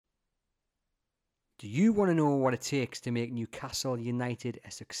Do you want to know what it takes to make Newcastle United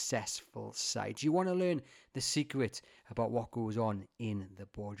a successful side? Do you want to learn the secret about what goes on in the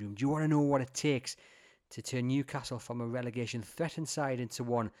boardroom? Do you want to know what it takes to turn Newcastle from a relegation threatened side into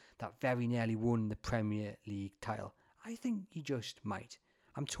one that very nearly won the Premier League title? I think you just might.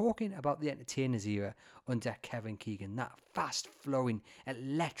 I'm talking about the entertainers era under Kevin Keegan, that fast-flowing,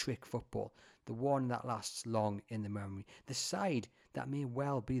 electric football, the one that lasts long in the memory, the side that may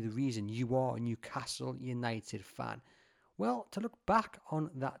well be the reason you are a Newcastle United fan. Well, to look back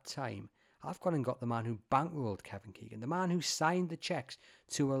on that time, I've gone and got the man who bankrolled Kevin Keegan, the man who signed the cheques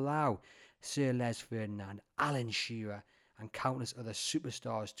to allow Sir Les Ferdinand, Alan Shearer, and countless other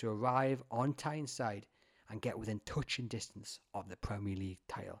superstars to arrive on Tyneside and get within touching distance of the Premier League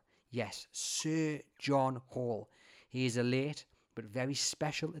title. Yes, Sir John Hall. He is a late but very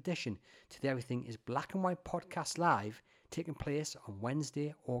special addition to the Everything is Black and White podcast live, taking place on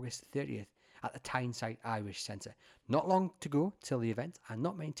Wednesday, August 30th at the Tyneside Irish Centre. Not long to go till the event, and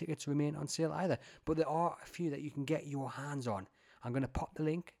not many tickets remain on sale either, but there are a few that you can get your hands on. I'm going to pop the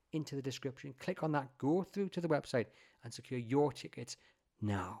link into the description. Click on that, go through to the website and secure your tickets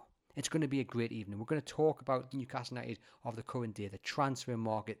now. It's going to be a great evening. We're going to talk about Newcastle United of the current day, the transfer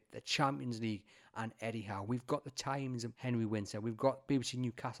market, the Champions League, and Eddie Howe. We've got the Times of Henry Windsor. We've got BBC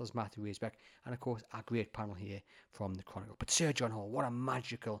Newcastle's Matthew Raisbeck, and of course our great panel here from the Chronicle. But Sir John Hall, what a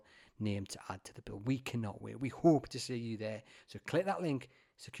magical name to add to the bill. We cannot wait. We hope to see you there. So click that link,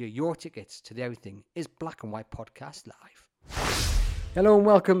 secure your tickets to the Everything is Black and White podcast live. Hello and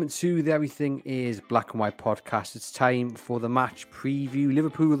welcome to the Everything is Black and White podcast. It's time for the match preview.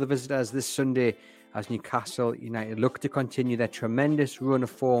 Liverpool, the visitors this Sunday, as Newcastle United look to continue their tremendous run of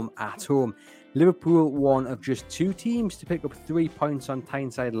form at home. Liverpool, one of just two teams to pick up 3 points on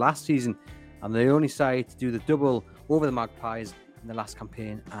Tyneside last season, and the only side to do the double over the Magpies in the last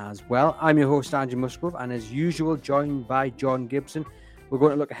campaign as well. I'm your host, Andrew Musgrove, and as usual, joined by John Gibson. We're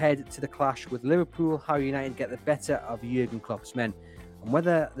going to look ahead to the clash with Liverpool, how United get the better of Jurgen Klopp's men, and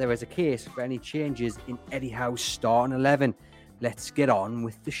whether there is a case for any changes in Eddie Howe's starting 11. Let's get on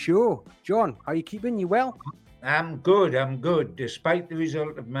with the show. John, how are you keeping? You well? I'm good. Despite the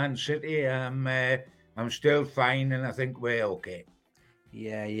result of Man City, I'm still fine, and I think we're okay.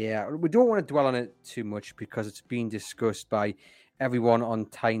 Yeah. We don't want to dwell on it too much because it's been discussed by everyone on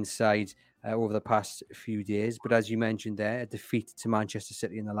Tyneside over the past few days. But as you mentioned there, a defeat to Manchester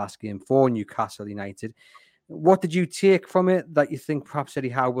City in the last game for Newcastle United. What did you take from it that you think perhaps Eddie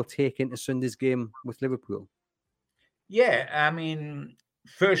Howe will take into Sunday's game with Liverpool? Yeah, I mean,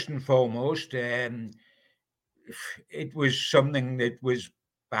 first and foremost, it was something that was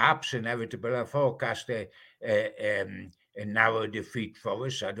perhaps inevitable. I forecast a narrow defeat for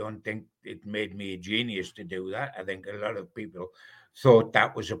us. I don't think it made me a genius to do that. I think a lot of people thought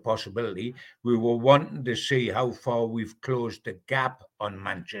that was a possibility. We were wanting to see how far we've closed the gap on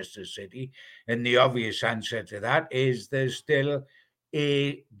Manchester City. And the obvious answer to that is there's still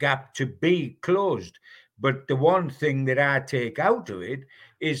a gap to be closed. But the one thing that I take out of it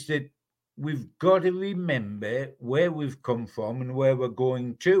is that we've got to remember where we've come from and where we're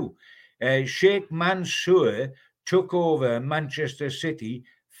going to. Sheikh Mansour took over Manchester City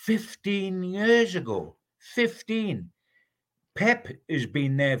 15 years ago. 15. Pep has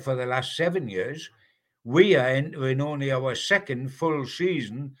been there for the last 7 years. We are entering only our second full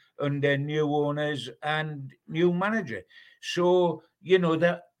season under new owners and new manager. So, you know,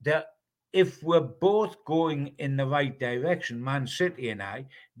 that if we're both going in the right direction, Man City and I,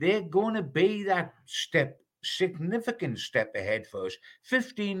 they're going to be that significant step ahead for us.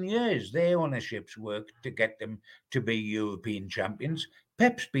 15 years, their ownership's worked to get them to be European champions.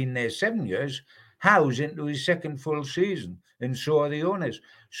 Pep's been there 7 years. Howe's into his second full season, and so are the owners.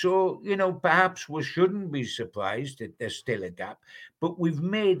 So, you know, perhaps we shouldn't be surprised that there's still a gap, but we've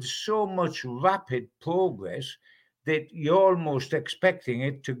made so much rapid progress that you're almost expecting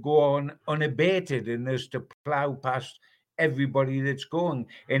it to go on unabated and us to plough past everybody that's going.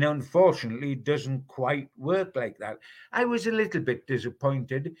 And unfortunately, it doesn't quite work like that. I was a little bit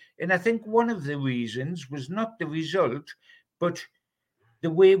disappointed, and I think one of the reasons was not the result, but the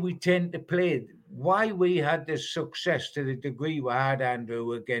way we tend to play. Why we had the success to the degree we had,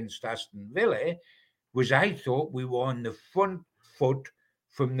 Andrew, against Aston Villa was I thought we were on the front foot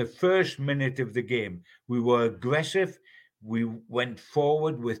from the first minute of the game. We were aggressive. We went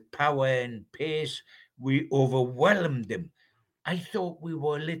forward with power and pace. We overwhelmed them. I thought we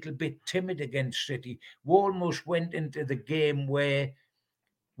were a little bit timid against City. We almost went into the game where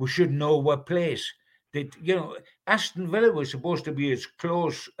we should know our place. That, you know, Aston Villa was supposed to be as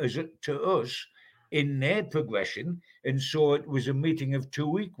close as to us in their progression. And so it was a meeting of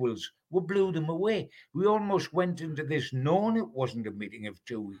two equals. We blew them away. We almost went into this knowing it wasn't a meeting of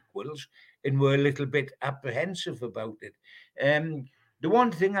two equals and were a little bit apprehensive about it. The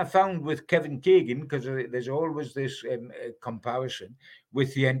one thing I found with Kevin Keegan, because there's always this comparison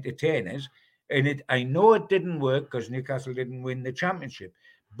with the entertainers, and I know it didn't work because Newcastle didn't win the championship,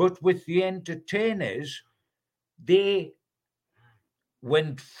 but with the entertainers, they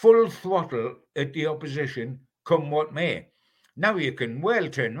went full throttle at the opposition, come what may. Now you can well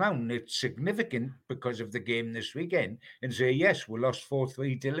turn around. It's significant because of the game this weekend and say, yes, we lost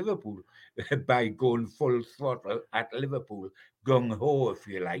 4-3 to Liverpool by going full throttle at Liverpool, gung ho, if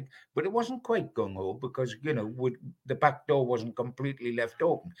you like. But it wasn't quite gung ho because, the back door wasn't completely left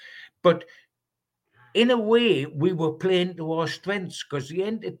open. But in a way, we were playing to our strengths because the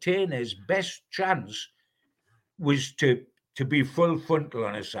entertainers' best chance was to be full frontal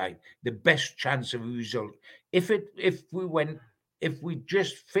on a side, the best chance of a result. If we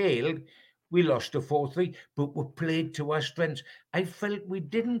just failed, we lost a 4-3, but we played to our strengths. I felt we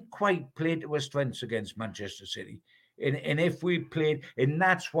didn't quite play to our strengths against Manchester City. And if we played, and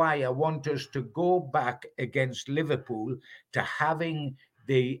that's why I want us to go back against Liverpool to having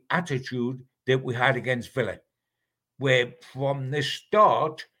the attitude that we had against Villa, where from the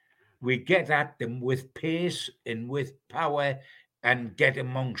start we get at them with pace and with power and get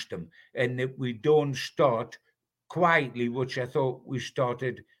amongst them, and that we don't start quietly, which I thought we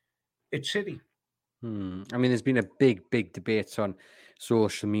started at City. I mean, there's been a big debate on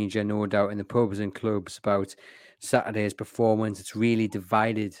social media, no doubt, in the pubs and clubs about Saturday's performance. It's really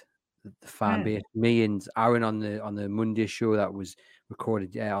divided the fan Hmm. base. Me and Aaron on the Monday show that was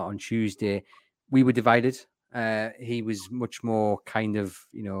recorded on Tuesday, we were divided. He was much more kind of,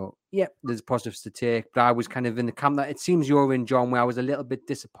 yeah, there's positives to take, but I was kind of in the camp that it seems you're in, John, where I was a little bit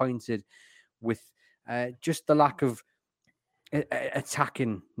disappointed with just the lack of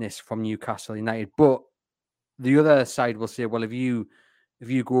attackingness from Newcastle United. But the other side will say, well, if you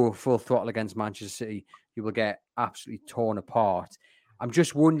go full throttle against Manchester City, you will get absolutely torn apart. I'm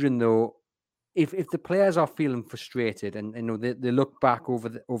just wondering though, if the players are feeling frustrated and they look back over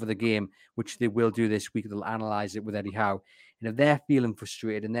the game, which they will do this week, they'll analyze it with Eddie Howe, and if they're feeling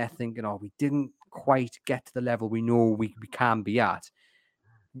frustrated and they're thinking, oh, we didn't quite get to the level we know we can be at,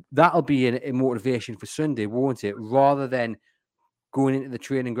 that'll be a motivation for Sunday, won't it? Rather than going into the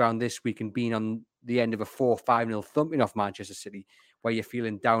training ground this week and being on the end of a 4-5-0 thumping off Manchester City, where you're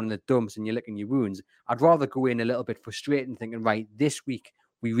feeling down in the dumps and you're licking your wounds. I'd rather go in a little bit frustrated and thinking, right, this week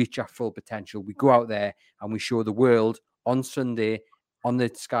we reach our full potential. We go out there and we show the world on Sunday on the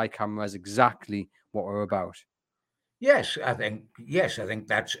Sky cameras exactly what we're about. Yes, I think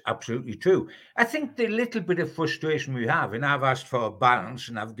that's absolutely true. I think the little bit of frustration we have, and I've asked for a balance,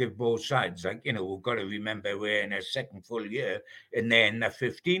 and I've given both sides. Like, we've got to remember we're in a second full year, and then the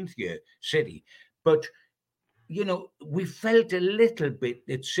 15th year, City. But we felt a little bit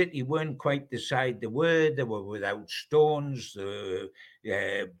that City weren't quite the side they were. They were without Stones.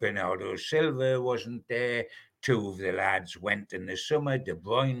 Bernardo Silva wasn't there. Two of the lads went in the summer. De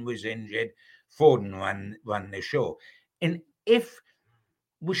Bruyne was injured. Foden ran the show. And if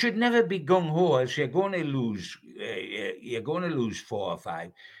we should never be gung ho as you're going to lose 4 or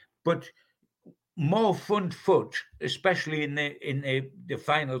 5, but more front foot, especially in the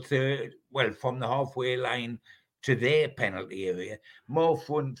final third, well, from the halfway line to their penalty area, more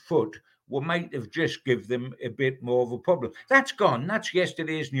front foot, we might have just give them a bit more of a problem. That's gone. That's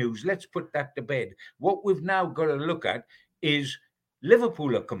yesterday's news. Let's put that to bed. What we've now got to look at is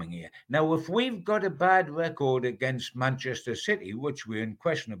Liverpool are coming here. Now, if we've got a bad record against Manchester City, which we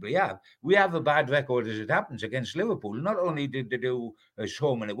unquestionably have, we have a bad record as it happens against Liverpool. Not only did they do us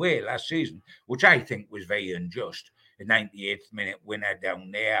home and away last season, which I think was very unjust, a 98th minute winner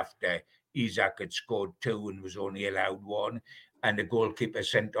down there after Isaac had scored 2 and was only allowed 1, and the goalkeeper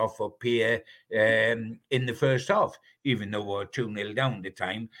sent off for Pierre in the first half, even though we were 2-0 down at the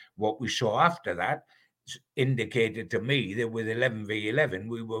time. What we saw after that indicated to me that with 11v11,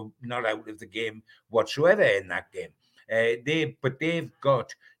 we were not out of the game whatsoever in that game. They've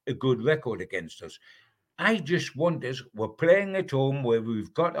got a good record against us. I just want us, we're playing at home where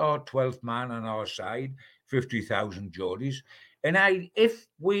we've got our 12th man on our side, 50,000 Geordies. And if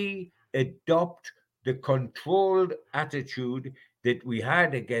we adopt the controlled attitude that we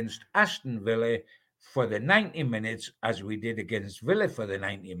had against Aston Villa for the 90 minutes, as we did against Villa for the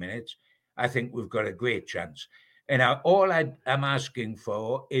 90 minutes, I think we've got a great chance. And all I'm asking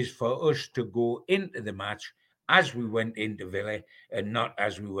for is for us to go into the match as we went into Villa and not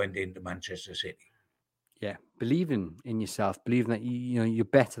as we went into Manchester City. Yeah, believing in yourself, believing that you know you're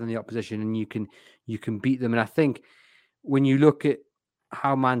better than the opposition and you can beat them. And I think when you look at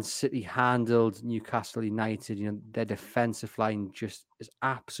how Man City handled Newcastle United, you know, their defensive line just is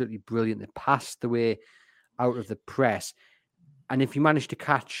absolutely brilliant. They passed the way out of the press. And if you manage to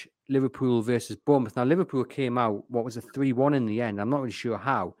catch Liverpool versus Bournemouth, now Liverpool came out, what was a 3-1 in the end? I'm not really sure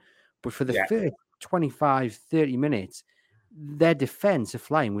how, but for the Yeah. first 25, 30 minutes, their defensive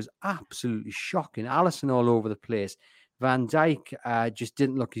line was absolutely shocking. Allison all over the place. Van Dijk just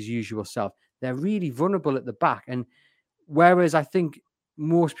didn't look his usual self. They're really vulnerable at the back. And whereas I think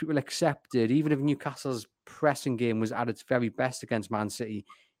most people accepted, even if Newcastle's pressing game was at its very best against Man City,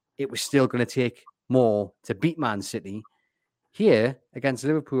 it was still going to take more to beat Man City. Here against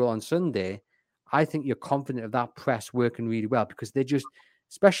Liverpool on Sunday, I think you're confident of that press working really well because they just,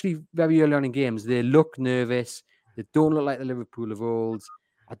 especially very early on in games, they look nervous. They don't look like the Liverpool of old.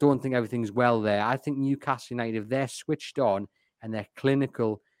 I don't think everything's well there. I think Newcastle United, if they're switched on and they're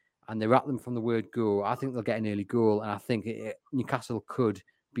clinical and they're at them from the word go, I think they'll get an early goal. And I think Newcastle could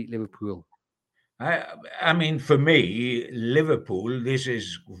beat Liverpool. I mean, for me, Liverpool, this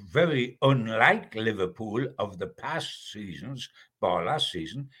is very unlike Liverpool of the past seasons, bar last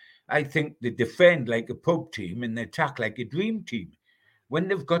season. I think they defend like a pub team and they attack like a dream team. When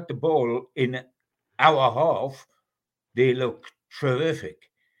they've got the ball in our half, they look terrific.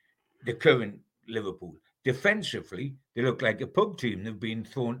 The current Liverpool. Defensively, they look like a pub team. They've been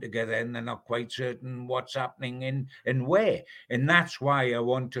thrown together and they're not quite certain what's happening and where. And that's why I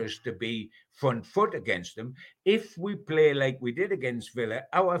want us to be front foot against them. If we play like we did against Villa,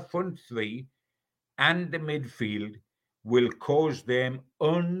 our front three and the midfield will cause them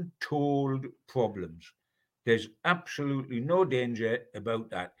untold problems. There's absolutely no danger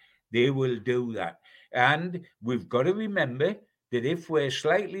about that. They will do that. And we've got to remember that if we're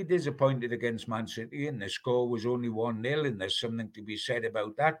slightly disappointed against Man City and the score was only 1-0, and there's something to be said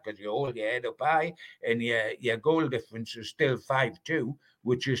about that because you hold your head up high and your goal difference is still 5-2,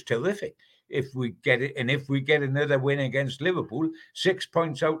 which is terrific. If we get it, and if we get another win against Liverpool, 6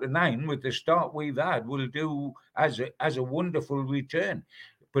 points out of 9 with the start we've had will do as a wonderful return.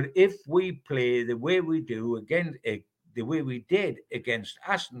 But if we play the way we do again, the way we did against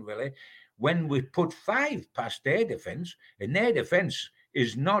Aston Villa, when we put 5 past their defence, and their defence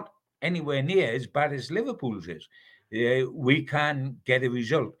is not anywhere near as bad as Liverpool's is, we can get a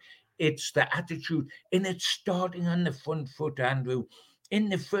result. It's the attitude, and it's starting on the front foot, Andrew. In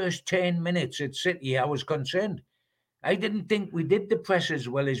the first 10 minutes at City, I was concerned. I didn't think we did the press as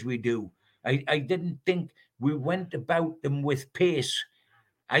well as we do. I didn't think we went about them with pace.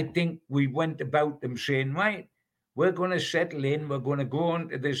 I think we went about them saying, right, we're going to settle in, we're going to go on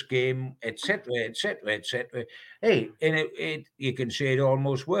to this game, etc., etc., etc. Hey, and you can say it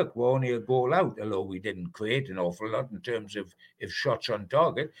almost worked. We're only a goal out, although we didn't create an awful lot in terms of shots on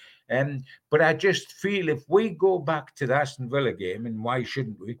target. But I just feel if we go back to the Aston Villa game, and why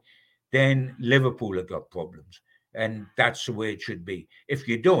shouldn't we, then Liverpool have got problems. And that's the way it should be. If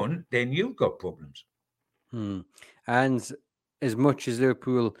you don't, then you've got problems. And as much as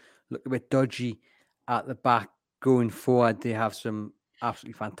Liverpool look a bit dodgy at the back going forward, they have some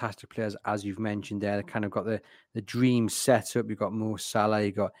absolutely fantastic players, as you've mentioned there. They kind of got the dream set up. You've got Mo Salah,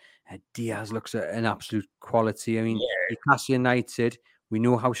 you got Diaz looks at an absolute quality. I mean, Yeah. Newcastle United, we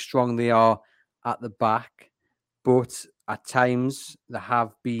know how strong they are at the back, but at times there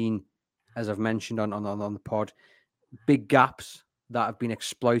have been, as I've mentioned on the pod, big gaps that have been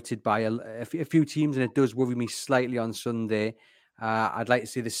exploited by a few teams, and it does worry me slightly on Sunday. I'd like to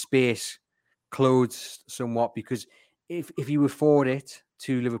see the space closed somewhat because if you afford it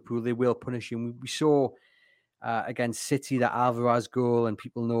to Liverpool, they will punish you. We saw against City that Alvarez goal, and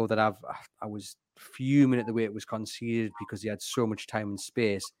people know that I was fuming at the way it was conceded because he had so much time and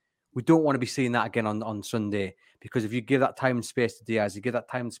space. We don't want to be seeing that again on Sunday because if you give that time and space to Diaz, you give that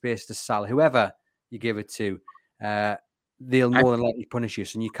time and space to Salah, whoever you give it to, uh, they'll more than likely punish you.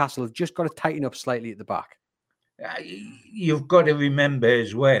 So Newcastle have just got to tighten up slightly at the back. You've got to remember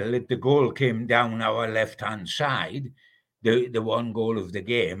as well that the goal came down our left-hand side, the one goal of the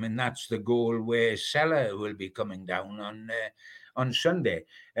game, and that's the goal where Salah will be coming down on Sunday.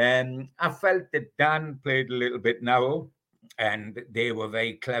 I felt that Dan played a little bit narrow, and they were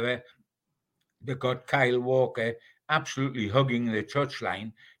very clever. They got Kyle Walker absolutely hugging the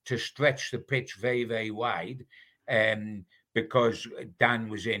touchline to stretch the pitch very, very wide, because Dan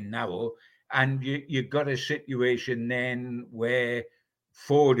was in narrow. And you got a situation then where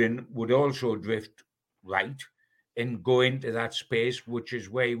Foden would also drift right and go into that space, which is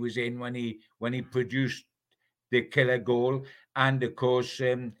where he was in when he produced the killer goal. And of course,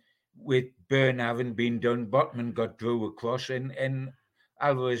 with Byrne having been done, Botman got Drew across, and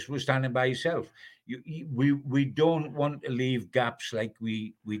Alvarez was standing by himself. We don't want to leave gaps like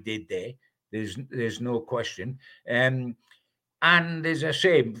we did there. There's no question. And as I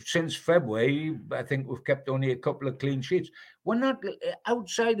say, since February, I think we've kept only a couple of clean sheets. We're not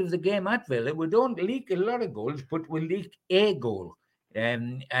outside of the game at Villa. We don't leak a lot of goals, but we leak a goal.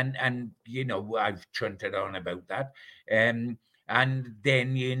 And you know, I've chanted on about that. And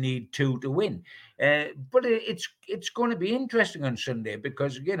then you need two to win. But it's going to be interesting on Sunday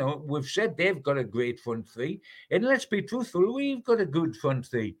because you know we've said they've got a great front three, and let's be truthful, we've got a good front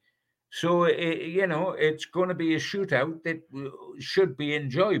three. So you know it's going to be a shootout that should be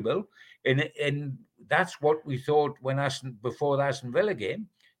enjoyable, and that's what we thought when before the Aston Villa game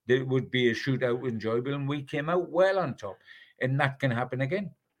that it would be a shootout enjoyable, and we came out well on top, and that can happen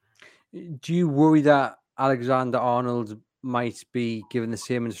again. Do you worry that Alexander Arnold might be given the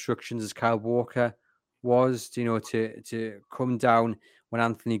same instructions as Kyle Walker was, to come down when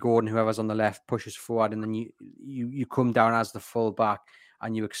Anthony Gordon, whoever's on the left, pushes forward, and then you come down as the fullback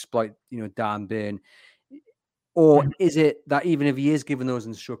and you exploit, Dan Burn? Or Mhm. is it that even if he is given those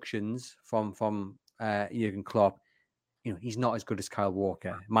instructions from Jurgen Klopp, he's not as good as Kyle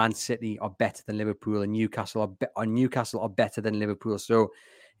Walker. Man City are better than Liverpool, and Newcastle are better than Liverpool. So,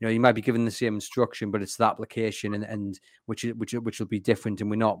 you might be given the same instruction, but it's the application and which will be different. And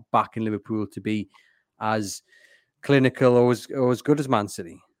we're not backing Liverpool to be as clinical or as good as Man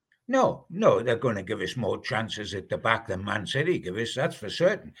City. No, they're going to give us more chances at the back than Man City give us. That's for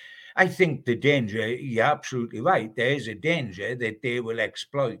certain. I think the danger, you're absolutely right. There is a danger that they will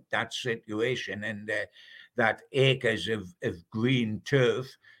exploit that situation and that acres of green turf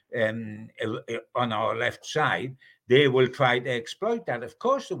on our left side. They will try to exploit that. Of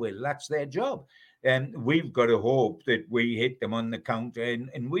course they will. That's their job. We've got to hope that we hit them on the counter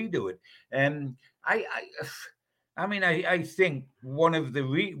and we do it. I, I I mean, I think one of the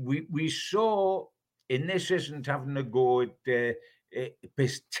we saw, and this isn't having a go at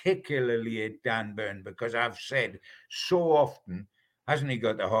particularly at Dan Burn because I've said so often, hasn't he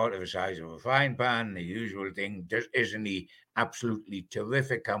got the heart of the size of a frying pan? The usual thing, isn't he absolutely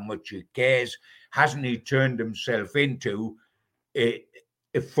terrific? How much he cares? Hasn't he turned himself into a,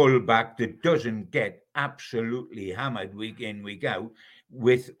 a fullback that doesn't get absolutely hammered week in, week out,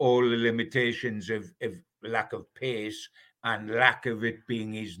 with all the limitations of lack of pace and lack of it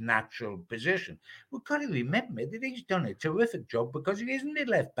being his natural position. We've got to remember that he's done a terrific job because he isn't a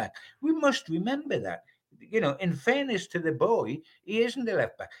left back. We must remember that. You know, in fairness to the boy, he isn't a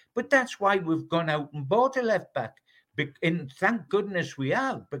left back. But that's why we've gone out and bought a left back. And thank goodness we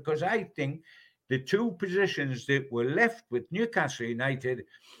have, because I think the two positions that were left with Newcastle United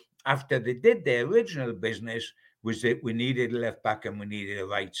after they did their original business was that we needed a left back and we needed a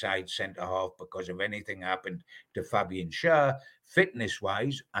right side centre half because if anything happened to Fabian Schär, fitness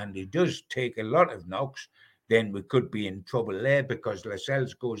wise, and he does take a lot of knocks, then we could be in trouble there because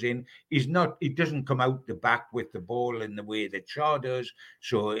Lascelles goes in. He doesn't come out the back with the ball in the way that Shaw does,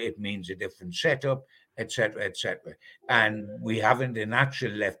 so it means a different setup, etc., etc. And we haven't a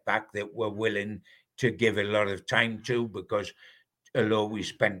natural left back that we're willing to give a lot of time to because although we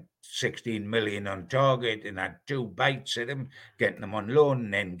spent 16 million on target and had two bites at him, getting him on loan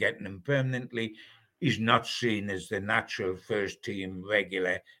and then getting him permanently, he's not seen as the natural first team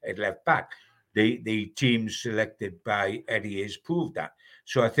regular at left back. The teams selected by Eddie has proved that.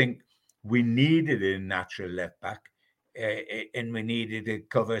 So I think we needed a natural left back. And we needed a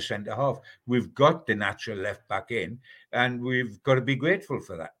cover centre half. We've got the natural left back in, and we've got to be grateful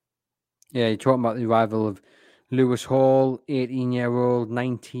for that. Yeah, you're talking about the arrival of Lewis Hall, 18-year-old,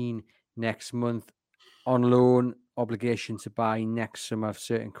 19 next month, on loan, obligation to buy next summer if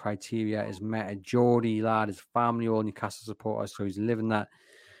certain criteria is met. A Geordie lad, his family, all Newcastle supporters, so he's living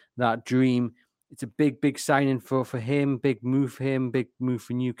that dream. It's a big signing for him, big move for him, big move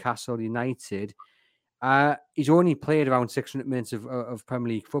for Newcastle United. He's only played around 600 minutes of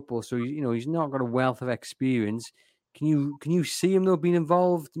Premier League football, so he's not got a wealth of experience. Can you see him though being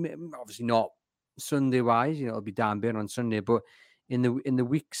involved? Obviously not Sunday wise. It'll be Dan Burn on Sunday, but in the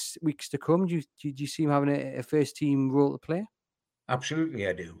weeks to come, do you see him having a first team role to play? Absolutely,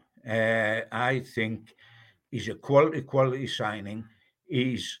 I do. I think he's a quality signing.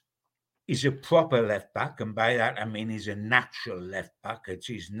 He's he's a proper left back, and by that I mean he's a natural left back. It's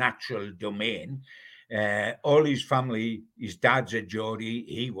his natural domain. All his family, his dad's a Geordie.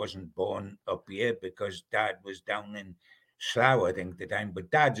 He wasn't born up here because dad was down in Slough, I think, at the time.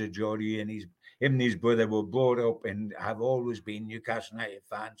 But dad's a Geordie, and him and his brother were brought up and have always been Newcastle United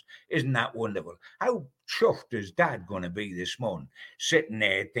fans. Isn't that wonderful? How chuffed is Dad going to be this morning, sitting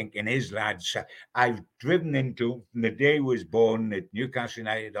there thinking his lads, I've driven into from the day he was born at Newcastle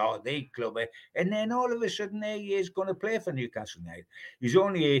United, the club, and then all of a sudden there he is going to play for Newcastle United. He's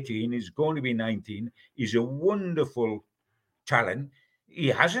only 18, he's going to be 19. He's a wonderful talent. He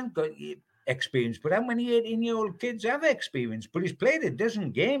hasn't got experience, but how many 18-year-old kids have experience? But he's played a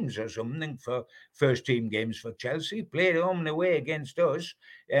dozen games or something for first team games for Chelsea, played home and away against us,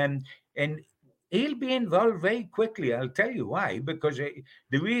 and he'll be involved very quickly. I'll tell you why. Because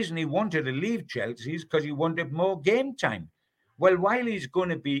the reason he wanted to leave Chelsea is because he wanted more game time. Well, while he's going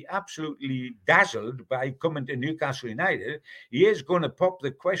to be absolutely dazzled by coming to Newcastle United, he is going to pop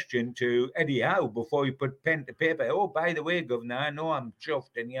the question to Eddie Howe before he put pen to paper. Oh, by the way, Governor, I know I'm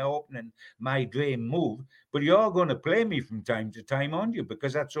chuffed and you're opening my dream move, but you're going to play me from time to time, aren't you?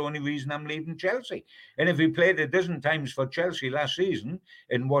 Because that's the only reason I'm leaving Chelsea. And if he played a dozen times for Chelsea last season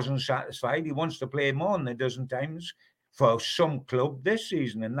and wasn't satisfied, he wants to play more than a dozen times for some club this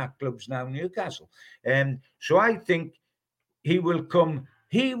season, and that club's now Newcastle. So I think he will come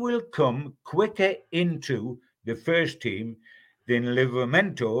quicker into the first team than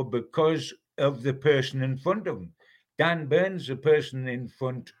Livramento because of the person in front of him. Dan Burns, the person in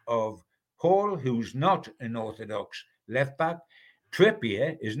front of Hall, who's not an orthodox left back.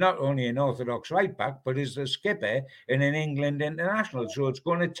 Trippier is not only an orthodox right back, but is the skipper in an England international. So it's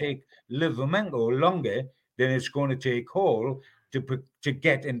going to take Livramento longer than it's going to take Hall to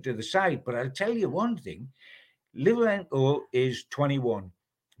get into the side. But I'll tell you one thing. Liverpool is 21.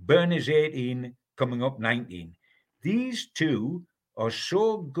 Byrne is 18, coming up 19. These two are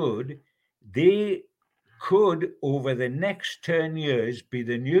so good, they could, over the next 10 years, be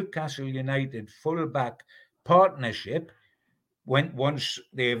the Newcastle United fullback partnership once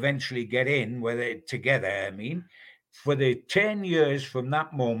they eventually get in, whether together, I mean, for the 10 years from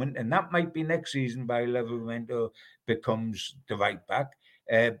that moment, and that might be next season by Liverpool becomes the right back.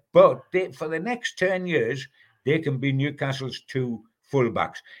 But for the next 10 years, they can be Newcastle's two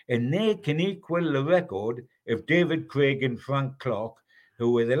fullbacks, and they can equal the record of David Craig and Frank Clark,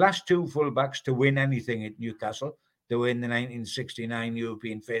 who were the last two fullbacks to win anything at Newcastle. They were in the 1969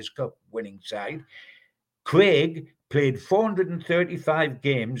 European Phase Cup winning side. Craig played 435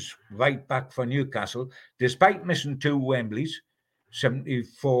 games right back for Newcastle, despite missing two Wembleys,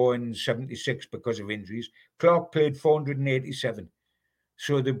 74 and 76 because of injuries. Clark played 487.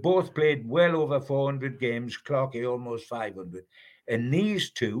 So they both played well over 400 games, Clarkey almost 500. And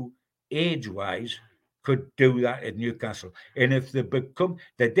these two, age-wise, could do that at Newcastle. And if they become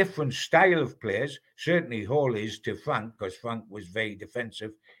the different style of players, certainly Hall is to Frank, because Frank was very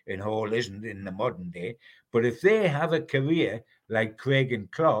defensive and Hall isn't in the modern day. But if they have a career like Craig and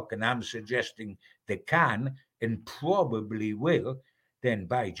Clark, and I'm suggesting they can and probably will, then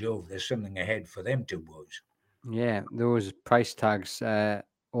by Jove, there's something ahead for them two boys. Yeah, those price tags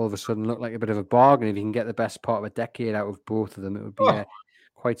all of a sudden look like a bit of a bargain. If you can get the best part of a decade out of both of them, it would be Oh,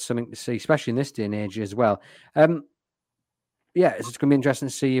 quite something to see, especially in this day and age as well. Yeah, it's going to be interesting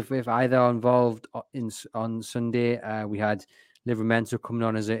to see if either are involved on Sunday. We had Livramento coming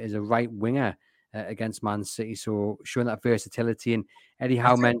on as a right winger against Man City, so showing that versatility. And Eddie I Howe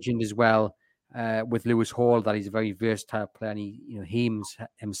think mentioned as well with Lewis Hall that he's a very versatile player, and he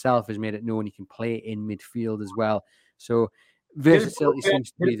himself has made it known he can play in midfield as well. So they'll both versatility be,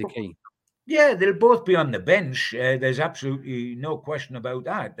 seems to be the key. yeah, they'll both be on the bench. There's absolutely no question about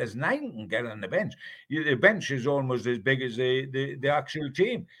that. There's nine can get on the bench. The bench is almost as big as the actual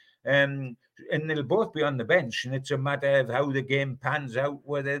team. And they'll both be on the bench, and it's a matter of how the game pans out,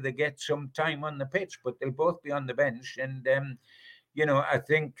 whether they get some time on the pitch. But they'll both be on the bench, and I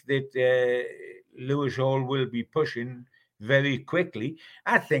think that Lewis Hall will be pushing very quickly.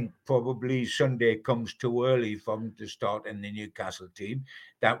 I think probably Sunday comes too early for him to start in the Newcastle team.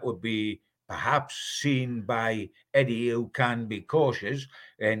 That would be perhaps seen by Eddie, who can be cautious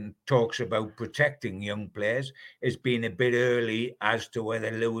and talks about protecting young players, as being a bit early as to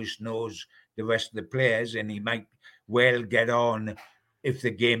whether Lewis knows the rest of the players, and he might well get on if the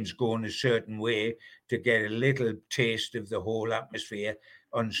game's going a certain way to get a little taste of the whole atmosphere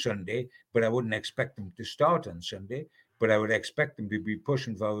on Sunday. But I wouldn't expect them to start on Sunday, but I would expect them to be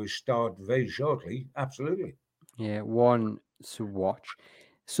pushing for a start very shortly. Absolutely. Yeah, one to watch.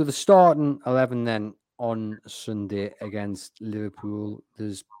 So the starting 11 then on Sunday against Liverpool,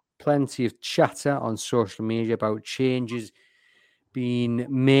 there's plenty of chatter on social media about changes being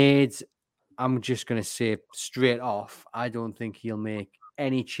made. I'm just going to say straight off, I don't think he'll make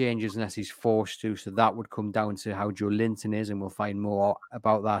any changes unless he's forced to. So that would come down to how Joe Linton is, and we'll find more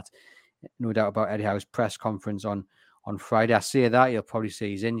about that no doubt about Eddie Howe's press conference on Friday. I say that he'll probably say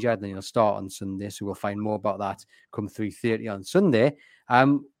he's injured, and then he'll start on Sunday. So we'll find more about that come 3:30 on Sunday.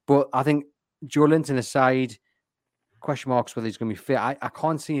 But I think Joe Linton aside, question marks whether he's going to be fit. I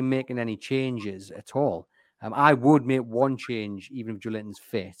can't see him making any changes at all. I would make one change even if Joe Linton's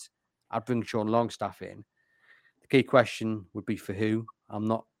fit. I'd bring Sean Longstaff in. The key question would be for who. I'm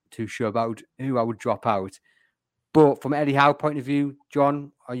not too sure about who I would drop out. But from Eddie Howe point of view,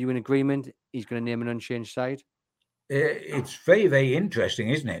 John, are you in agreement? He's going to name an unchanged side? It's very, very interesting,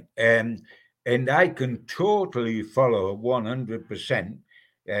 isn't it? And I can totally follow 100%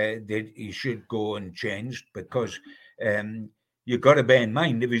 that he should go unchanged because you've got to bear in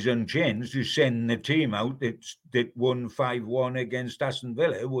mind if he's unchanged, he's sending the team out that won 5-1 against Aston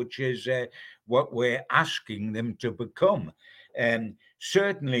Villa, which is what we're asking them to become.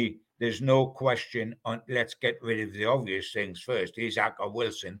 Certainly, there's no question on let's get rid of the obvious things first. Isaac or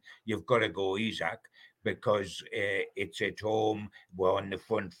Wilson, you've got to go Isaac because it's at home, we're on the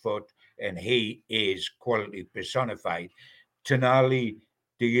front foot, and he is quality personified. Tonali,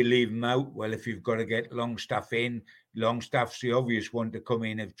 do you leave him out? Well, if you've got to get Longstaff in, Longstaff's the obvious one to come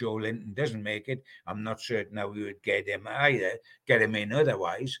in if Joe Linton doesn't make it. I'm not certain how we would get him either, get him in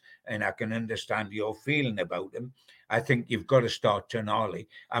otherwise, and I can understand your feeling about him. I think you've got to start Tonali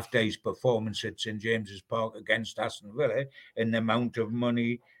after his performance at St James's Park against Aston Villa and the amount of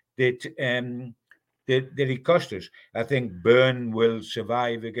money that he cost us. I think Byrne will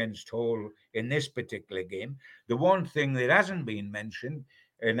survive against Hull in this particular game. The one thing that hasn't been mentioned,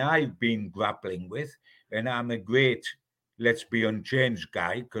 and I've been grappling with, and I'm a great let's be unchanged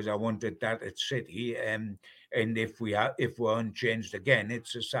guy because I wanted that at City. And if we're unchanged again,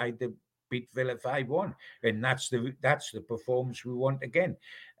 it's a side that beat Villa 5-1, and that's the performance we want again.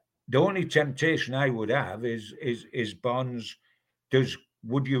 The only temptation I would have is Bonds.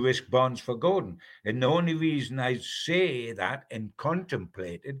 Would you risk Bonds for Gordon? And the only reason I say that and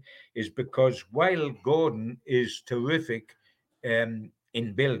contemplate it is because while Gordon is terrific in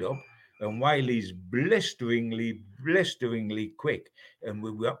build-up, and while he's blisteringly quick, and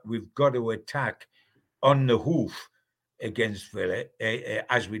we've got to attack on the hoof against Villa,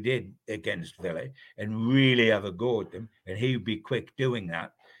 as we did against Villa, and really have a go at them, and he'd be quick doing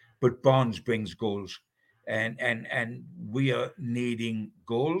that. But Bonds brings goals, and we are needing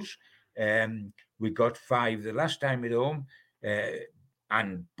goals. We got 5 the last time at home,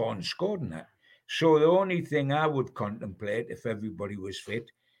 and Bonds scored in that. So the only thing I would contemplate if everybody was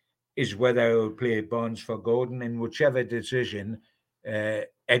fit is whether I would play Bonds for Gordon, and whichever decision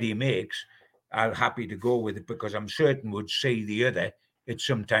Eddie makes, I'm happy to go with it because I'm certain would see the other at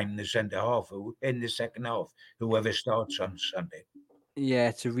some time in the centre half in the second half, whoever starts on Sunday. Yeah,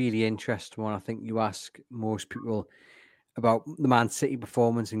 it's a really interesting one. I think you ask most people about the Man City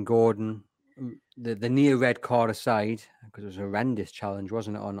performance and Gordon, the near red card aside, because it was a horrendous challenge,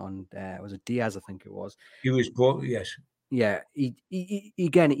 wasn't it? On was it Diaz? I think it was. He was brought, yes. Yeah, he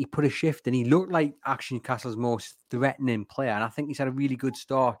again he put a shift and he looked like Action Newcastle's most threatening player, and I think he's had a really good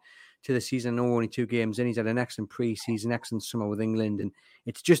start to the season. I know only 2 games in, he's had an excellent pre-season, excellent summer with England, and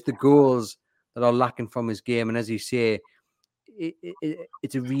it's just the goals that are lacking from his game. And as you say,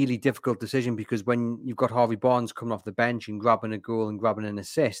 it's a really difficult decision because when you've got Harvey Barnes coming off the bench and grabbing a goal and grabbing an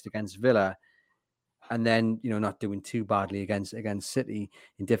assist against Villa, and then not doing too badly against City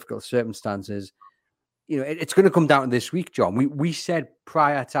in difficult circumstances, it's going to come down to this week, John. We said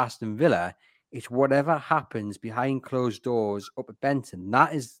prior to Aston Villa, it's whatever happens behind closed doors up at Benton.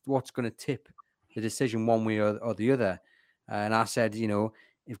 That is what's going to tip the decision one way or the other. And I said,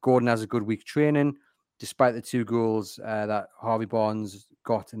 if Gordon has a good week training, despite the 2 goals that Harvey Barnes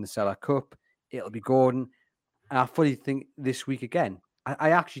got in the Cellar Cup, it'll be Gordon. And I fully think this week again, I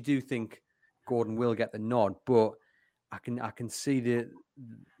actually do think Gordon will get the nod, but I can see the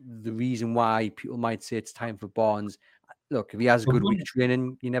reason why people might say it's time for Barnes. Look, if he has a good week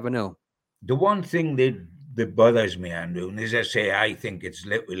training, you never know. The one thing that bothers me, Andrew, and as I say, I think it's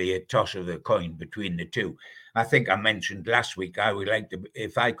literally a toss of the coin between the two. I think I mentioned last week I would like to,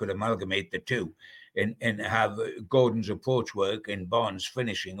 if I could amalgamate the two and have Gordon's approach work and Barnes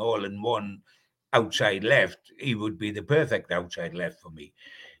finishing all in one outside left, he would be the perfect outside left for me.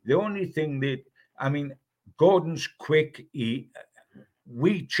 The only thing that, Gordon's quick.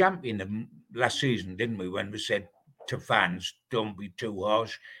 We championed him last season, didn't we? When we said to fans, "Don't be too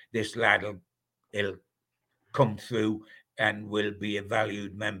harsh. This lad will come through and will be a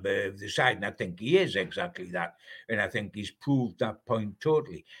valued member of the side." And I think he is exactly that, and I think he's proved that point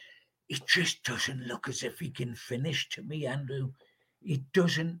totally. It just doesn't look as if he can finish to me, Andrew. He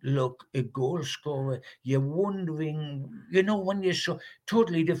doesn't look a goal scorer. You're wondering, when you saw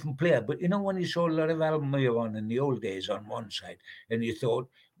totally different player, but when you saw a lot of Almiron in the old days on one side, and you thought,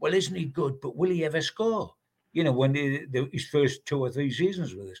 well, isn't he good? But will he ever score? When his first 2 or 3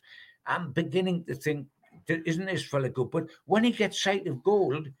 seasons with us, I'm beginning to think, isn't this fella good? But when he gets sight of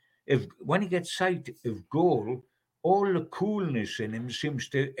gold, when he gets sight of goal, all the coolness in him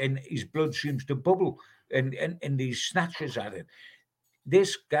and his blood seems to bubble, and he snatches at it.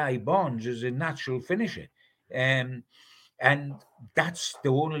 This guy Bonds is a natural finisher. Um, and that's the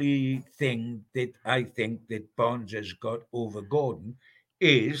only thing that I think that Bonds has got over Gordon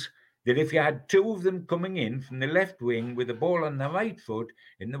is that if you had two of them coming in from the left wing with the ball on the right foot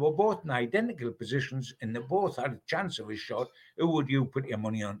and they were both in identical positions and they both had a chance of a shot, who would you put your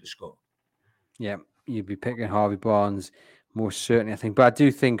money on to score? Yeah, you'd be picking Harvey Barnes most certainly, I think. But I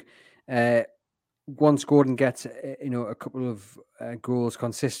do think once Gordon gets a couple of goals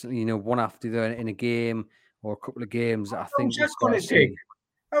consistently, one after the other in a game or a couple of games, I How long's think we'll that going start to to take? see.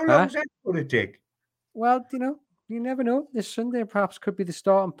 How Huh? long's that going to take? Well, you never know. This Sunday perhaps could be the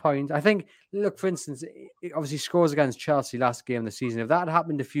starting point. I think, look, for instance, it obviously scores against Chelsea last game of the season. If that had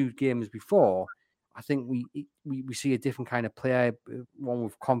happened a few games before, I think we see a different kind of player, one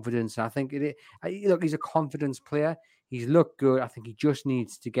with confidence. And I think look, he's a confidence player. He's looked good. I think he just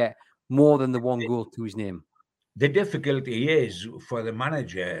needs to get more than the one goal to his name. The difficulty is for the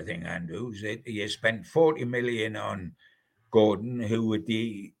manager, I think, Andrew, is that he has spent 40 million on Gordon, who at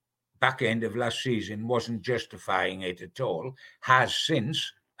the back end of last season wasn't justifying it at all, has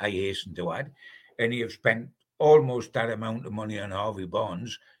since, I hasten to add, and he have spent almost that amount of money on Harvey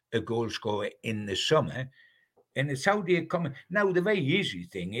Barnes, a goal scorer in the summer. And it's how do you come? Now, the very easy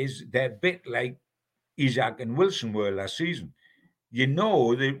thing is they're a bit like Isaac and Wilson were last season. You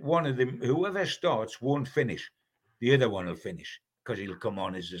know that one of them, whoever starts, won't finish. The other one will finish because he'll come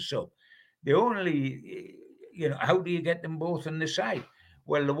on as a sub. The only, how do you get them both on the side?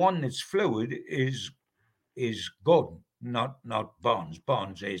 Well, the one that's fluid is Gordon, not Bonds.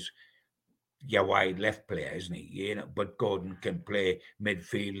 Bonds is your wide left player, isn't he? But Gordon can play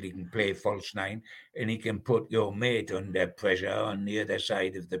midfield, he can play false nine, and he can put your mate under pressure on the other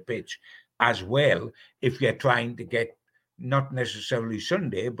side of the pitch as well. If you're trying to get not necessarily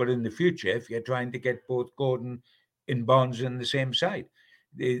Sunday, but in the future, if you're trying to get both Gordon and Bonds on the same side,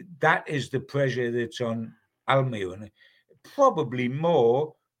 that is the pressure that's on Almiron, probably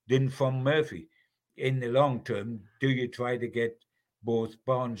more than from Murphy. In the long term, do you try to get both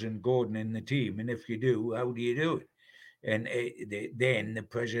Barnes and Gordon in the team? And if you do, how do you do it? And then the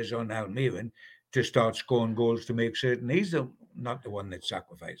pressure's on Almiron to start scoring goals to make certain he's not the one that's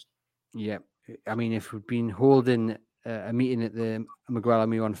sacrificed. Yeah, I mean, if we'd been holding a meeting at the Miguel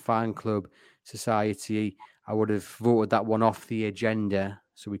Almiron Fan Club Society, I would have voted that one off the agenda,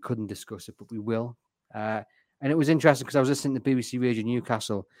 so we couldn't discuss it, but we will. And it was interesting because I was listening to BBC Radio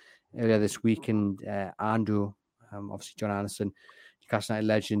Newcastle earlier this week, and Andrew, obviously John Anderson, Newcastle United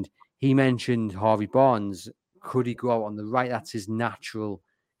legend, he mentioned Harvey Barnes. Could he go out on the right? That's his natural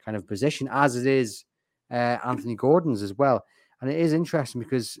kind of position, as it is Anthony Gordon's as well. And it is interesting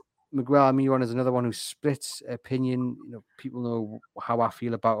because Miguel Almiron is another one who splits opinion. People know how I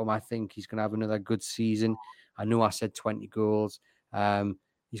feel about him. I think he's going to have another good season. I know I said 20 goals.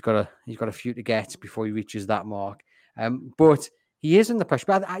 He's got a few to get before he reaches that mark. But he is under pressure.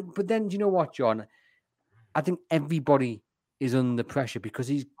 But then, do you know what, John? I think everybody is under pressure because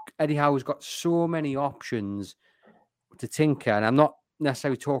Eddie Howe's got so many options to tinker. And I'm not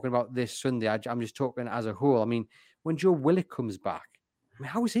necessarily talking about this Sunday. I'm just talking as a whole. I mean, when Joe Willock comes back,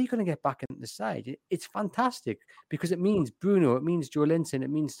 how is he going to get back in the side? It's fantastic because it means Bruno, it means Joe Linton,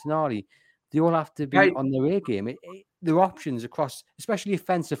 it means Tonali. They all have to be Right. on their A game. Their options across, especially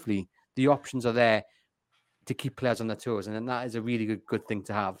offensively, the options are there to keep players on their toes, and that is a really good thing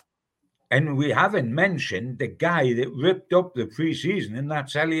to have. And we haven't mentioned the guy that ripped up the preseason, and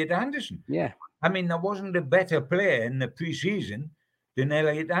that's Elliot Anderson. Yeah. I mean, there wasn't a better player in the preseason than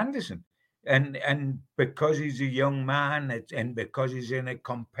Elliot Anderson. And because he's a young man and because he's in a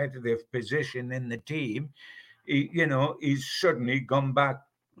competitive position in the team, he's suddenly gone back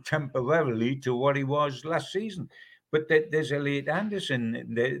temporarily to what he was last season. But there's Elliot Anderson,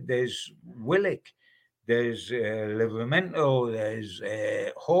 there's Willock, there's Livramento, there's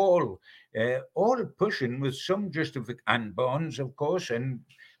Hall, all pushing with some justification, and Bonds, of course, and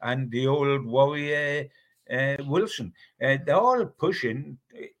the old warrior Wilson. They're all pushing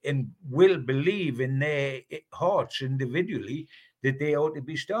and will believe in their hearts individually that they ought to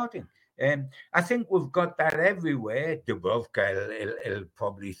be starting. I think we've got that everywhere. Dubrovka will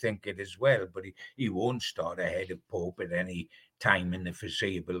probably think it as well, but he won't start ahead of Pope at any time in the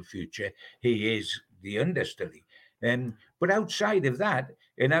foreseeable future. He is the understudy. But outside of that,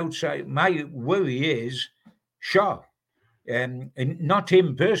 and outside, my worry is Shaw. And not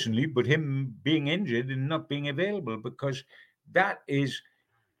him personally, but him being injured and not being available, because that is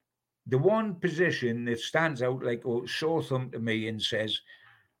the one position that stands out like a sore thumb to me and says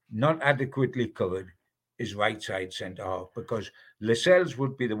not adequately covered is right side centre half, because Lascelles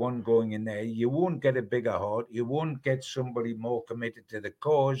would be the one going in there. You won't get a bigger heart. You won't get somebody more committed to the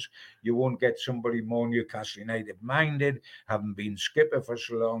cause. You won't get somebody more Newcastle United minded, having been skipper for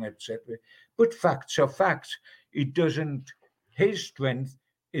so long, etc. But facts are facts. It doesn't. His strength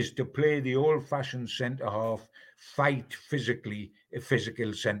is to play the old-fashioned centre half, fight physically, a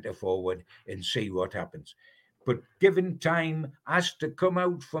physical centre forward, and see what happens. But given time, has to come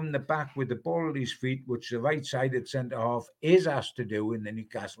out from the back with the ball at his feet, which the right-sided centre half is asked to do in the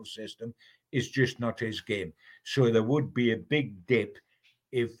Newcastle system, is just not his game. So there would be a big dip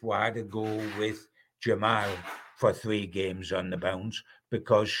if we had to go with Jamal for 3 games on the bounce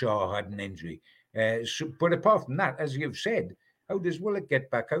because Shaw had an injury. But apart from that, as you've said, how does Willett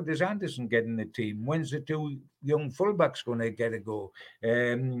get back? How does Anderson get in the team? When's the 2 young fullbacks going to get a go?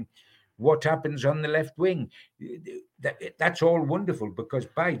 What happens on the left wing? That's all wonderful, because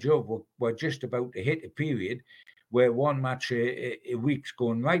by Jove, we're just about to hit a period where one match a week's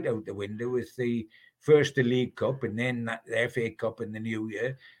going right out the window, with the first the League Cup and then the FA Cup in the new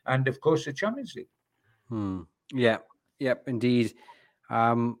year, and of course the Champions League. Yeah, yep, indeed.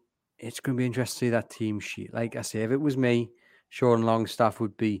 It's going to be interesting to see that team sheet. Like I say, if it was me, Sean Longstaff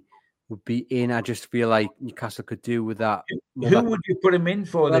would be in. I just feel like Newcastle could do with that. Who would you put him in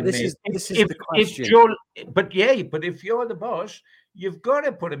for Well, then, this mate? is the question. But if you're the boss, you've got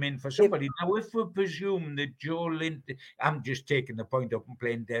to put him in for somebody. Now, if we presume that Joe Linton, I'm just taking the point up and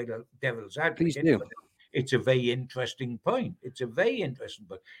playing devil's advocate. Please do. It's a very interesting point. It's a very interesting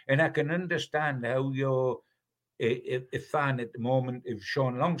point, and I can understand how you're a fan at the moment of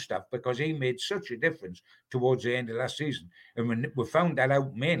Sean Longstaff, because he made such a difference towards the end of last season, and when we found that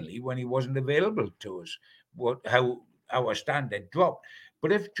out mainly when he wasn't available to us, how our standard dropped.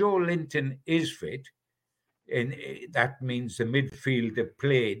 But if Joe Linton is fit, and that means the midfield that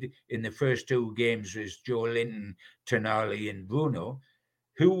played in the first 2 games is Joe Linton, Tonali, and Bruno,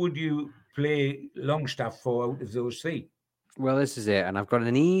 who would you play Longstaff for out of those 3? Well, this is it, and I've got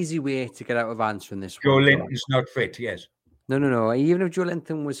an easy way to get out of answering this Joe one. Linton's not fit, yes. No. Even if Joe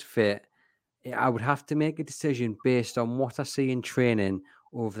Linton was fit, I would have to make a decision based on what I see in training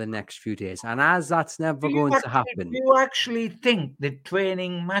over the next few days. And as that's never going to happen. Do you actually think that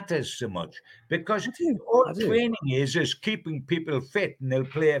training matters so much? Because all training is keeping people fit, and they'll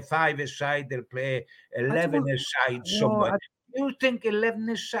play a 5-a-side, they'll play 11-a-side somewhere. Do you think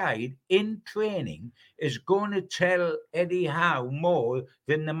 11-a-side in training is going to tell Eddie Howe more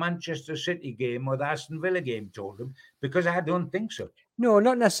than the Manchester City game or the Aston Villa game told him? Because I don't think so. No,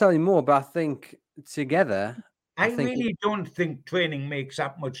 not necessarily more, but I think together. I really don't think training makes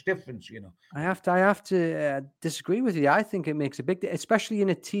that much difference, I have to disagree with you. I think it makes a big difference, especially in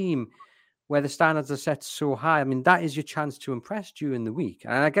a team where the standards are set so high. I mean, that is your chance to impress during the week.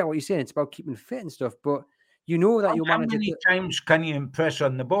 And I get what you're saying. It's about keeping fit and stuff, but you know that you'll manage. How many times can you impress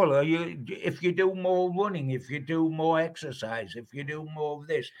on the ball? If you do more running, if you do more exercise, if you do more of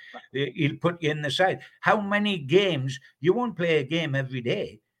this, he'll put you in the side. How many games? You won't play a game every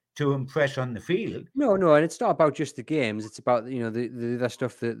day to impress on the field. No, and it's not about just the games. It's about the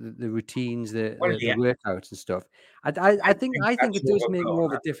stuff, the routines, the workouts and stuff. I think it does make more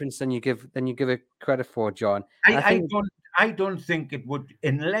of a difference than you give it credit for, John. I don't think it would,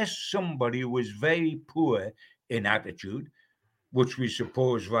 unless somebody was very poor in attitude, which we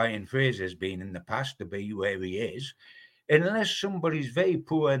suppose Ryan Fraser's been in the past to be where he is. Unless somebody's very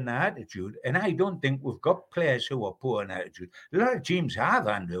poor in their attitude, and I don't think we've got players who are poor in attitude. A lot of teams have,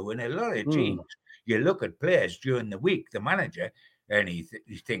 Andrew, and a lot of teams, you look at players during the week, the manager, and he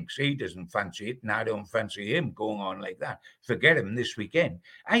thinks he doesn't fancy it, and I don't fancy him going on like that. Forget him this weekend.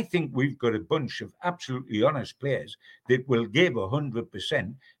 I think we've got a bunch of absolutely honest players that will give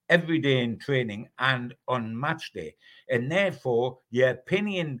 100% every day in training and on match day. And therefore,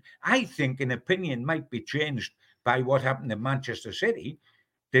 I think an opinion might be changed by what happened in Manchester City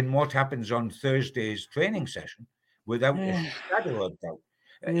than what happens on Thursday's training session, without a shadow of doubt.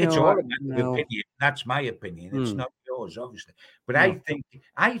 It's all a matter of opinion. That's my opinion. It's not yours, obviously. But I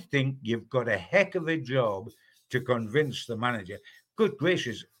think you've got a heck of a job to convince the manager. Good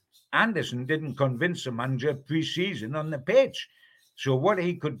gracious, Anderson didn't convince the manager pre-season on the pitch. So what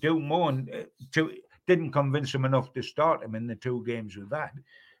he could do more to didn't convince him enough to start him in the 2 games we've had.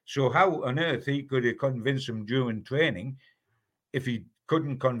 So how on earth he could have convinced him during training if he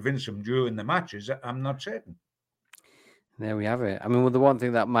couldn't convince him during the matches, I'm not certain. There we have it. I mean, well, the one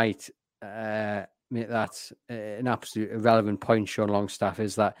thing that might make that an absolute irrelevant point, Sean Longstaff,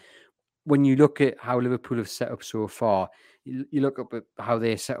 is that when you look at how Liverpool have set up so far, you look up at how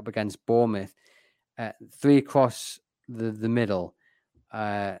they set up against Bournemouth, three across the middle,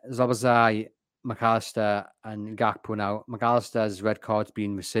 Zabazai, McAllister, and Gakpo. Now, McAllister's red card's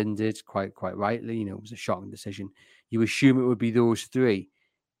been rescinded quite rightly. You know, it was a shocking decision. You assume it would be those three.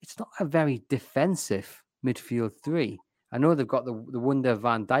 It's not a very defensive midfield three. I know they've got the wonder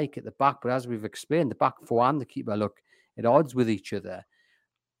Van Dijk at the back, but as we've explained, the back four and the keeper look at odds with each other.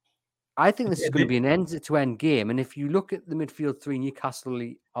 I think this is going to be an end-to-end game. And if you look at the midfield three, Newcastle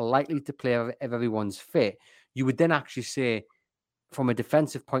are likely to play if everyone's fit. You would then actually say, from a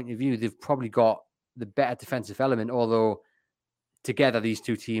defensive point of view, they've probably got the better defensive element. Although together, these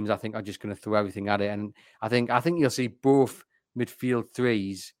two teams, I think, are just going to throw everything at it. And I think you'll see both midfield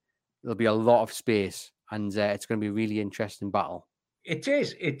threes. There'll be a lot of space, and it's going to be a really interesting battle. It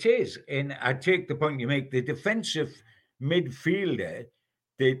is. And I take the point you make. The defensive midfielder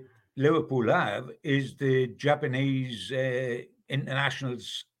that Liverpool have is the Japanese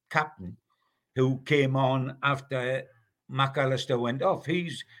international's captain who came on after McAllister went off.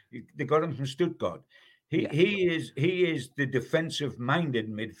 They got him from Stuttgart. He is the defensive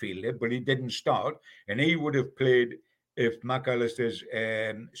minded midfielder, but he didn't start, and he would have played if McAllister's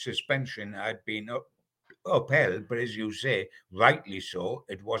suspension had been upheld. But as you say, rightly so,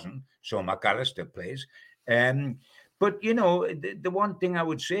 it wasn't. So McAllister plays. But you know, the one thing I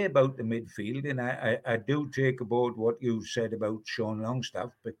would say about the midfield, and I do take aboard what you said about Sean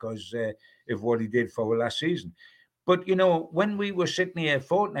Longstaff because of what he did for last season. But you know, when we were sitting here a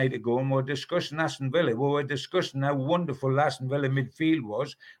fortnight ago and we were discussing Aston Villa, we were discussing how wonderful Aston Villa midfield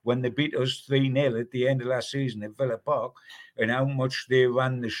was when they beat us 3-0 at the end of last season at Villa Park, and how much they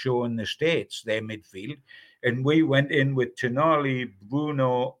ran the show in the States, their midfield. And we went in with Tonali,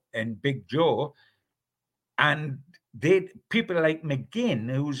 Bruno, and Big Joe, and people like McGinn,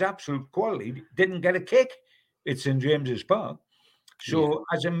 who's absolute quality, didn't get a kick at St James's Park. So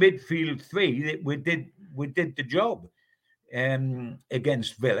as a midfield three, we did the job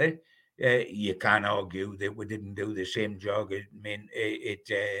against Villa. You can't argue that we didn't do the same job at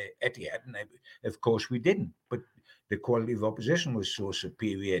Etihad, and of course we didn't. But the quality of opposition was so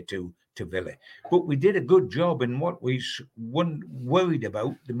superior to Villa. But we did a good job in what we worried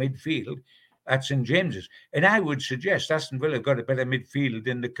about, the midfield at St James's. And I would suggest Aston Villa got a better midfield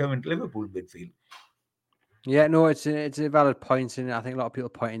than the current Liverpool midfield. Yeah, no, it's a valid point, and I think a lot of people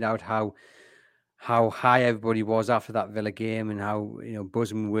pointed out how high everybody was after that Villa game, and how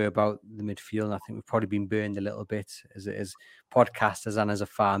buzzing we were about the midfield. And I think we've probably been burned a little bit as podcasters and as a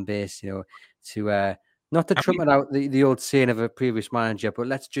fan base, to not to trumpet out the old saying of a previous manager, but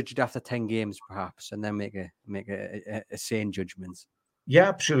let's judge it after 10 games, perhaps, and then make a sane judgment. Yeah,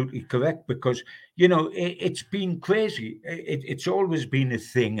 absolutely correct. Because it's been crazy. It's always been a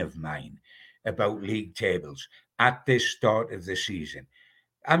thing of mine about league tables at this start of the season.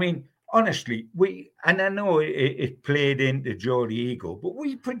 I mean, honestly, and I know it played into Geordie ego, but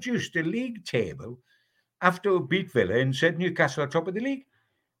we produced a league table after we beat Villa and said Newcastle are top of the league.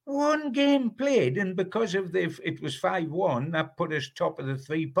 One game played, and because of it was 5-1, that put us top of the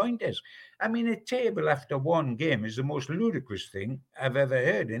 3-pointers. I mean, a table after one game is the most ludicrous thing I've ever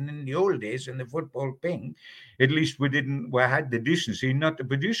heard. And in the old days, in the football thing, at least we had the decency not to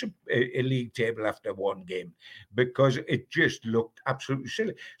produce a league table after one game because it just looked absolutely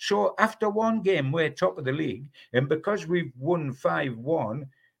silly. So after one game, we're top of the league, and because we've won 5-1,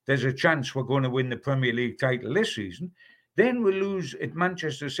 there's a chance we're going to win the Premier League title this season. Then we lose at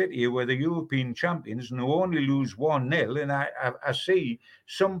Manchester City, where the European champions, and we only lose 1-0. And I see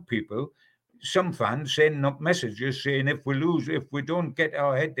some people, some fans sending up messages saying if we don't get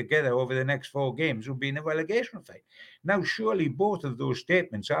our head together over the next 4 games, we'll be in a relegation fight. Now, surely both of those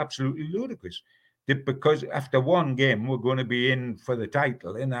statements are absolutely ludicrous. Because after one game, we're going to be in for the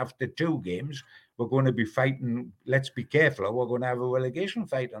title, and after 2 games, we're going to be fighting. Let's be careful, or we're going to have a relegation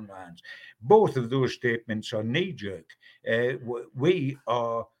fight on our hands. Both of those statements are knee-jerk. We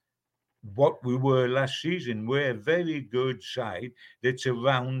are what we were last season. We're a very good side that's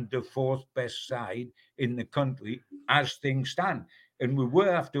around the 4th best side in the country as things stand. And we were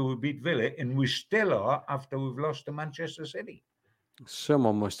after we beat Villa, and we still are after we've lost to Manchester City.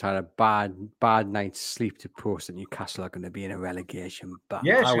 Someone must have had a bad night's sleep to post that Newcastle are going to be in a relegation battle.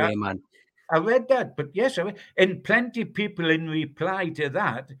 Yes, Man. I read that, but yes, and plenty of people in reply to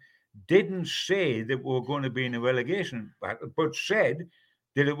that didn't say that we were going to be in a relegation battle, but said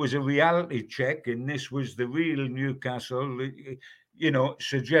that it was a reality check and this was the real Newcastle,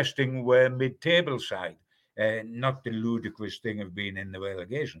 suggesting we're mid-table side, not the ludicrous thing of being in the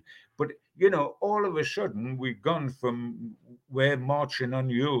relegation. But, all of a sudden we've gone from we're marching on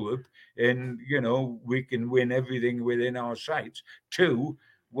Europe and, we can win everything within our sights to,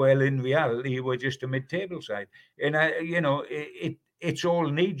 well, in reality, we're just a mid-table side, and it's all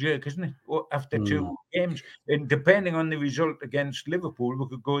knee jerk, isn't it? After two Mm. games, and depending on the result against Liverpool, we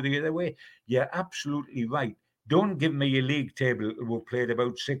could go the other way. You're absolutely right. Don't give me a league table. We've played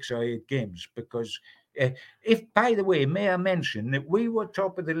about 6 or 8 games because. If, by the way, may I mention that we were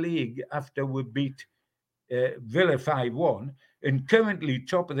top of the league after we beat Villa 5-1, and currently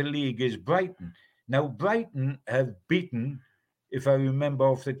top of the league is Brighton. Now, Brighton have beaten, if I remember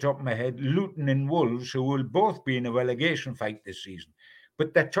off the top of my head, Luton and Wolves, who will both be in a relegation fight this season.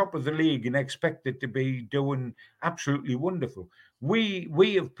 But they're top of the league and expected to be doing absolutely wonderful. We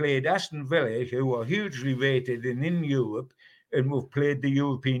have played Aston Villa, who are hugely rated and in Europe, and we've played the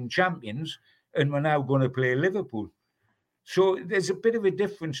European champions, and we're now going to play Liverpool. So there's a bit of a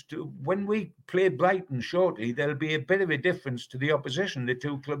difference to when we play Brighton shortly. There'll be a bit of a difference to the opposition the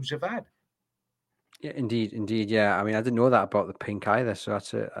two clubs have had. Yeah, indeed. Yeah, I mean, I didn't know that about the pink either, so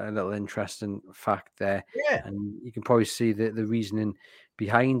that's a little interesting fact there, Yeah, and you can probably see the reasoning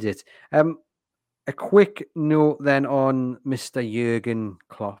behind it. A quick note then on Mr. Jurgen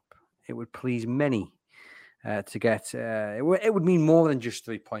Klopp. It would please many to get. It would mean more than just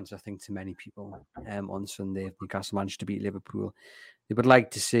 3 points, I think, to many people on Sunday if Newcastle managed to beat Liverpool. They would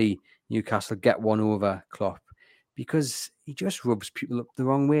like to see Newcastle get one over Klopp because he just rubs people up the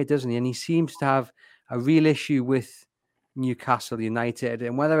wrong way, doesn't he? And he seems to have a real issue with Newcastle United,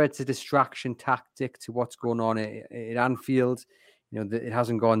 and whether it's a distraction tactic to what's going on at Anfield, it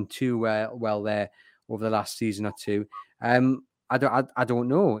hasn't gone too well there over the last season or two. I don't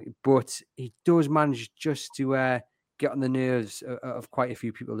know, but he does manage just to get on the nerves of quite a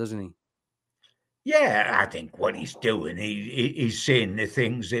few people, doesn't he? yeah. I think what he's doing, he's saying the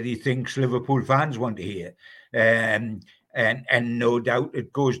things that he thinks Liverpool fans want to hear, and no doubt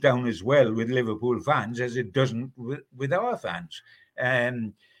it goes down as well with Liverpool fans as it doesn't with our fans.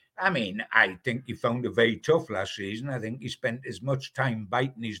 Um, I mean, I think he found it very tough last season. I think he spent as much time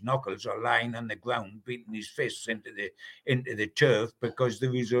biting his knuckles or lying on the ground, beating his fists into the turf because the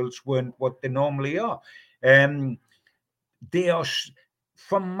results weren't what they normally are. Um, they are,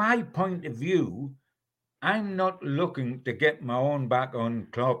 from my point of view, I'm not looking to get my own back on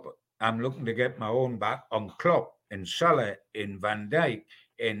Klopp. I'm looking to get my own back on Klopp and Salah, in Van Dijk,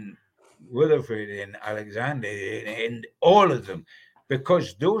 in Rutherford, in Alexander, in all of them,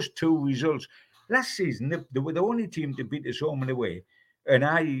 because those two results last season they were the only team to beat us home and away. And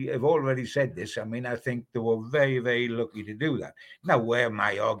I have already said this. I mean, I think they were very, very lucky to do that. Now, where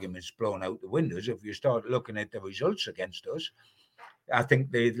my argument's blown out the windows, if you start looking at the results against us, I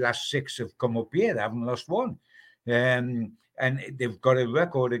think the last 6 have come up here. They haven't lost one. And they've got a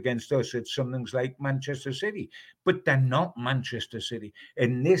record against us at something like Manchester City, but they're not Manchester City.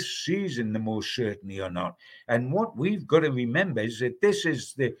 And this season, the most certainly are not. And what we've got to remember is that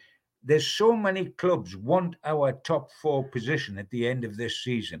there's so many clubs want our top 4 position at the end of this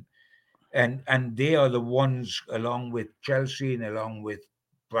season. And they are the ones, along with Chelsea and along with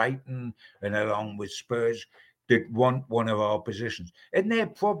Brighton and along with Spurs, that want one of our positions. And they're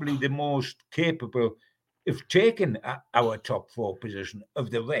probably the most capable of taking our top 4 position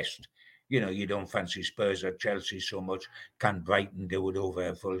of the rest. You don't fancy Spurs or Chelsea so much. Can Brighton do it over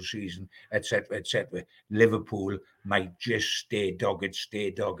a full season, etc., etc.? Liverpool might just stay dogged,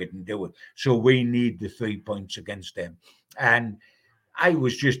 and do it. So we need the 3 points against them. And I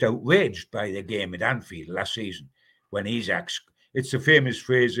was just outraged by the game at Anfield last season when Isaac. It's the famous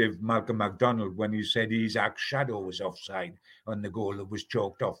phrase of Malcolm MacDonald when he said Isaac's shadow was offside on the goal that was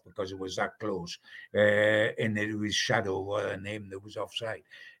chalked off because it was that close, and it was shadow or a name that was offside,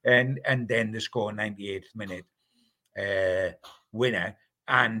 and then the score 98th minute winner,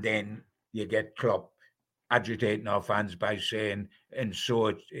 and then you get Klopp agitating our fans by saying, and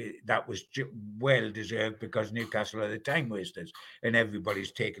so that was well deserved because Newcastle are the time wasters, and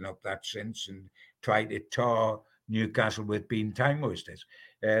everybody's taken up that since and tried to tar Newcastle with being time wasters.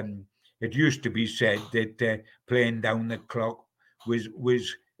 It used to be said that playing down the clock was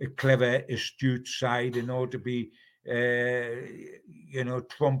a clever, astute side in order to be,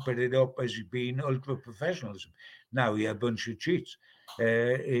 trumpeted up as being ultra professionalism. Now you're a bunch of cheats.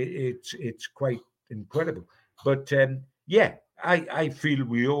 It's quite incredible. But yeah, I feel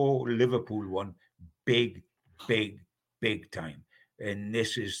we owe Liverpool one big, big, big time. And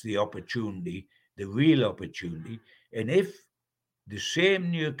this is the opportunity, the real opportunity. And if the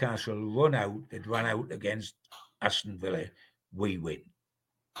same Newcastle run out that ran out against Aston Villa, we win.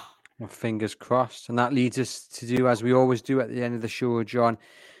 Well, fingers crossed. And that leads us to do as we always do at the end of the show, John,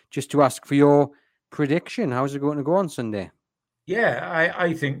 just to ask for your prediction. How's it going to go on Sunday? Yeah,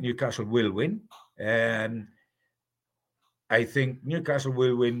 I think Newcastle will win. I think Newcastle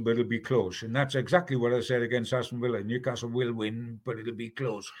will win, but it'll be close. And that's exactly what I said against Aston Villa. Newcastle will win, but it'll be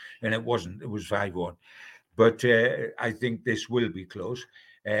close. And it wasn't. It was 5-1. But I think this will be close.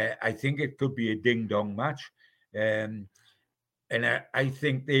 I think it could be a ding-dong match. And I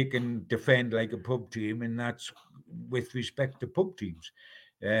think they can defend like a pub team, and that's with respect to pub teams.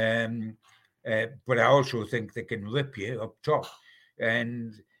 But I also think they can rip you up top.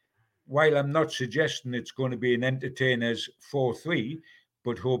 And while I'm not suggesting it's going to be an entertainer's 4-3,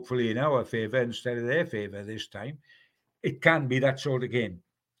 but hopefully in our favour instead of their favour this time, it can be that sort of game.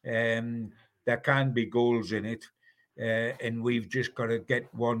 There can be goals in it, and we've just got to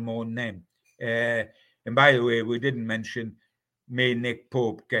get one more than them. And by the way, we didn't mention, may Nick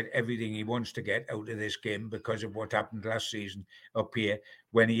Pope get everything he wants to get out of this game because of what happened last season up here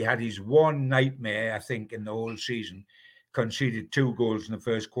when he had his one nightmare, I think, in the whole season. Conceded 2 goals in the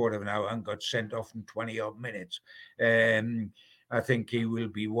first quarter of an hour and got sent off in 20-odd minutes. I think he will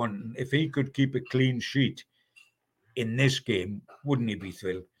be one. If he could keep a clean sheet in this game, wouldn't he be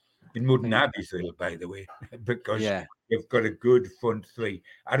thrilled? And wouldn't I be thrilled, by the way, because they've got a good front three.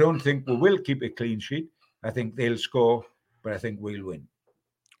 I don't think we will keep a clean sheet. I think they'll score, but I think we'll win.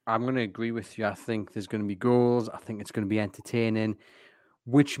 I'm going to agree with you. I think there's going to be goals. I think it's going to be entertaining,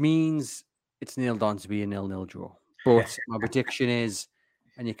 which means it's nailed on to be a 0-0 draw. But my prediction is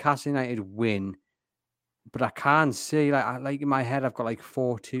a Newcastle United win. But I can't see, like in my head, I've got like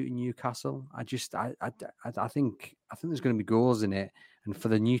 4-2 to Newcastle. I think there's going to be goals in it, and for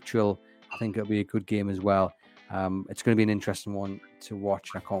the neutral, I think it'll be a good game as well. It's going to be an interesting one to watch,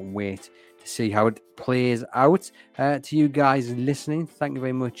 and I can't wait to see how it plays out. To you guys listening, thank you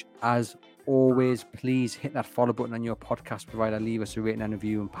very much as always. Please hit that follow button on your podcast provider, leave us a rating and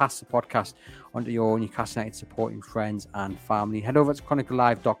review, and pass the podcast on to your Newcastle United supporting friends and family. Head over to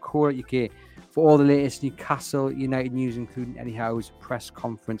chroniclelive.co.uk for all the latest Newcastle United news, including Eddie Howe's press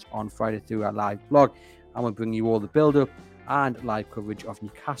conference on Friday through our live blog. And we'll bring you all the build-up and live coverage of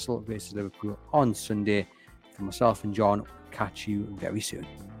Newcastle versus Liverpool on Sunday. For myself and John, catch you very soon.